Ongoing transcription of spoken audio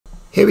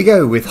Here we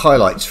go with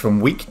highlights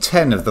from week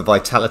 10 of the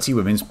Vitality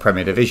Women's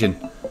Premier Division.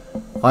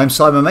 I'm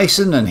Simon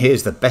Mason and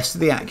here's the best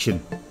of the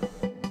action.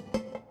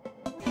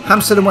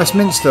 Hampstead and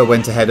Westminster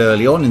went ahead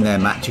early on in their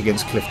match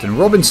against Clifton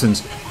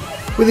Robinsons,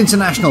 with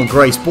international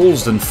Grace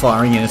Ballsden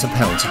firing in at a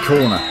penalty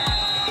corner.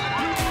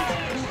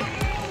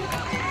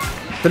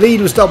 The lead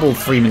was doubled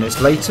 3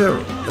 minutes later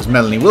as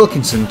Melanie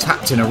Wilkinson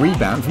tapped in a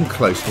rebound from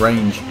close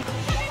range.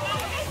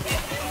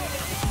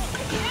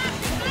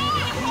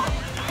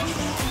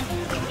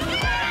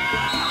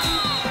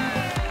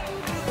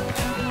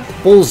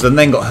 Ballsden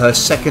then got her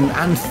second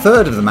and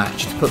third of the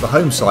match to put the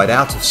home side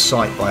out of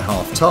sight by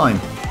half time.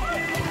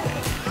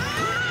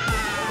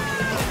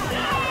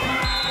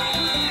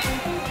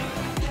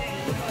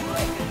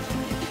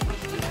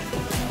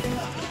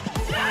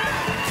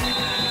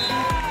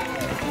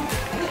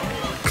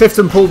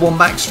 Clifton pulled one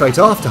back straight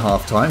after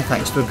half time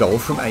thanks to a goal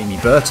from Amy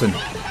Burton.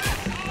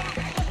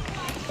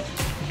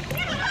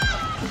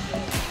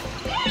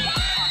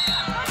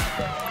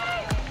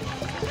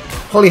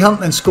 Hollie Hunt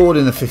then scored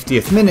in the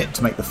 50th minute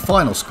to make the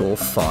final score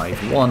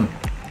 5-1.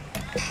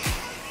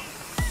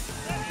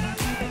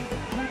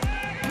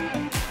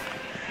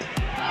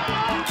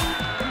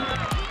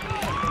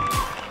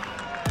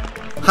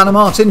 Hannah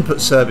Martin put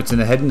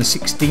Surbiton ahead in the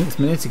 16th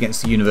minute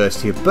against the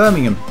University of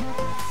Birmingham.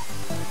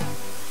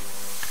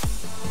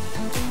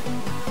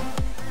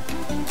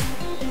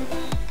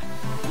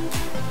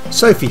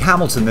 Sophie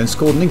Hamilton then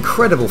scored an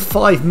incredible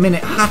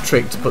 5-minute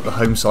hat-trick to put the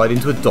home side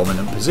into a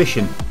dominant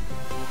position.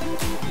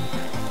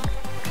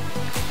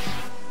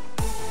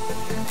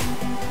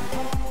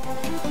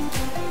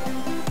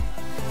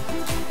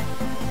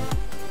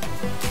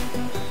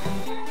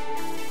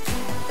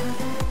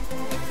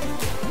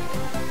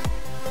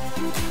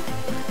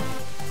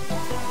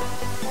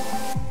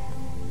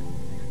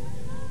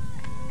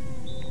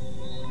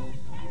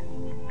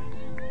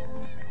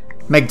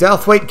 Meg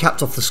Dowthwaite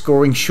capped off the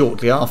scoring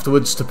shortly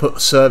afterwards to put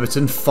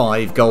Surbiton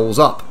 5 goals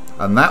up,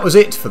 and that was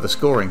it for the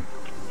scoring.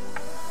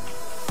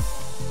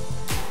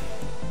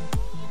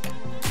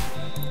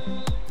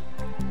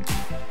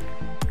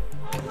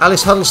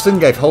 Alice Huddleston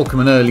gave Holcombe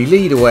an early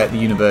lead away at the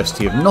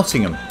University of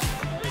Nottingham.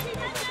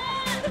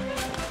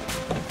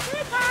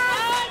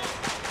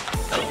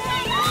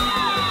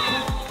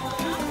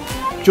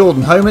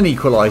 Jordan Homan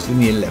equalised in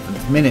the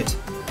 11th minute.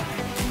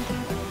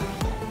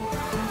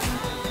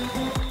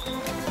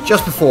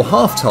 Just before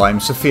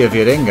half-time, Sofia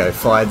Vierengo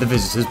fired the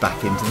visitors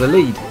back into the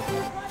lead.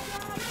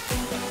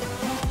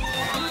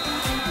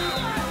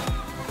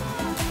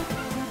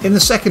 In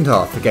the second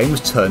half, the game was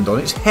turned on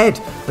its head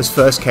as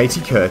first Katie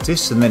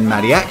Curtis and then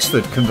Maddie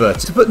Axford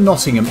converted to put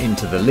Nottingham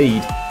into the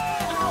lead.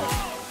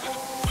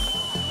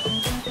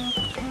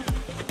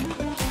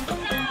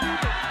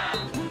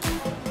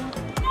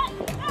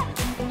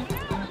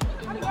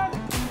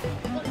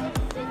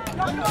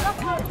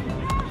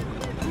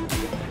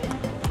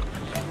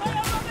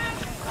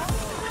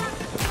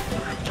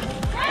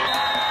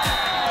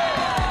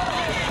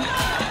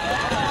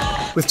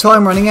 With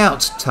time running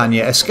out,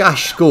 Tanya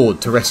Eskash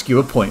scored to rescue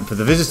a point for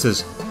the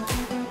visitors.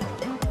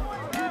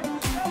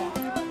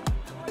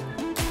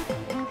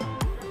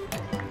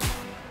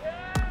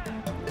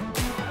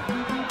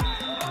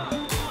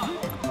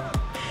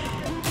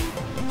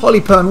 Hollie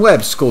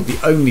Pearn-Webb scored the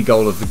only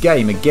goal of the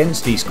game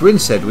against East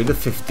Grinstead with a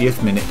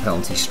 50th minute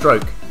penalty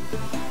stroke.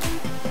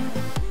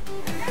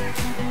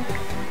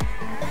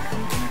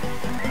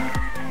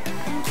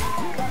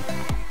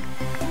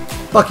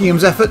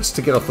 Buckingham's efforts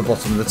to get off the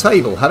bottom of the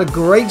table had a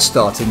great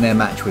start in their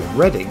match with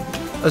Reading,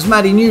 as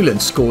Maddie Newland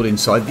scored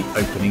inside the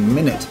opening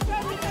minute.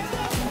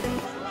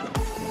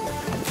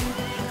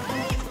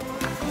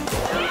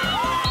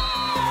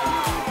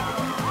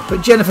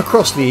 But Jennifer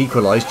Crossley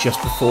equalised just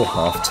before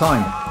half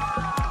time.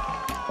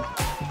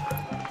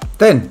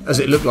 Then, as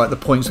it looked like the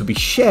points would be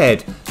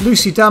shared,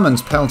 Lucy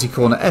Damon's penalty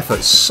corner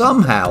effort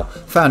somehow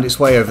found its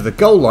way over the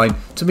goal line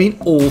to mean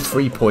all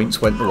 3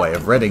 points went the way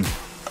of Reading.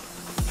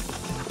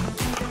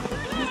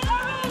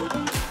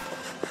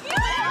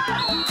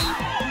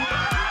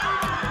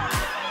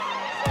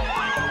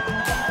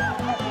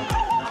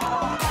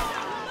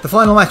 The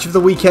final match of the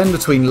weekend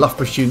between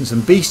Loughborough Students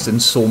and Beeston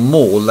saw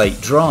more late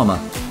drama.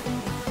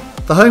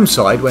 The home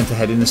side went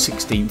ahead in the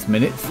 16th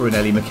minute for an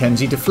Ellie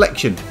Mackenzie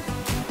deflection.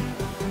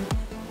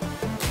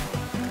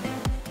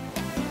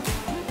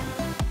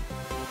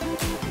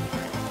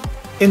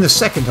 In the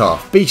second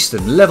half,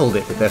 Beeston levelled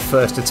it with their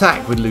first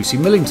attack with Lucy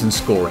Millington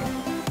scoring.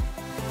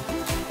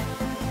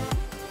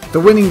 The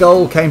winning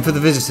goal came for the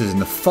visitors in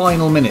the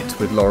final minute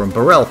with Lauren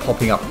Burrell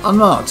popping up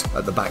unmarked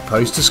at the back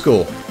post to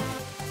score.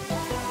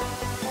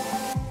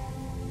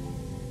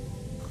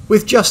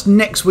 With just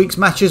next week's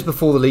matches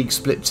before the league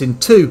splits in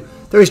two,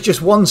 there is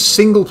just one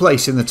single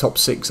place in the top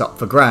 6 up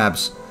for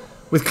grabs,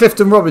 with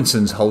Clifton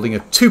Robinsons holding a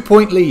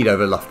 2-point lead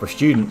over Loughborough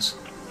Students.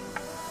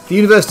 The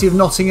University of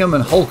Nottingham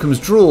and Holcombe's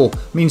draw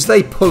means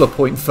they pull a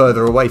point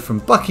further away from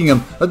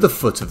Buckingham at the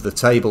foot of the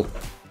table.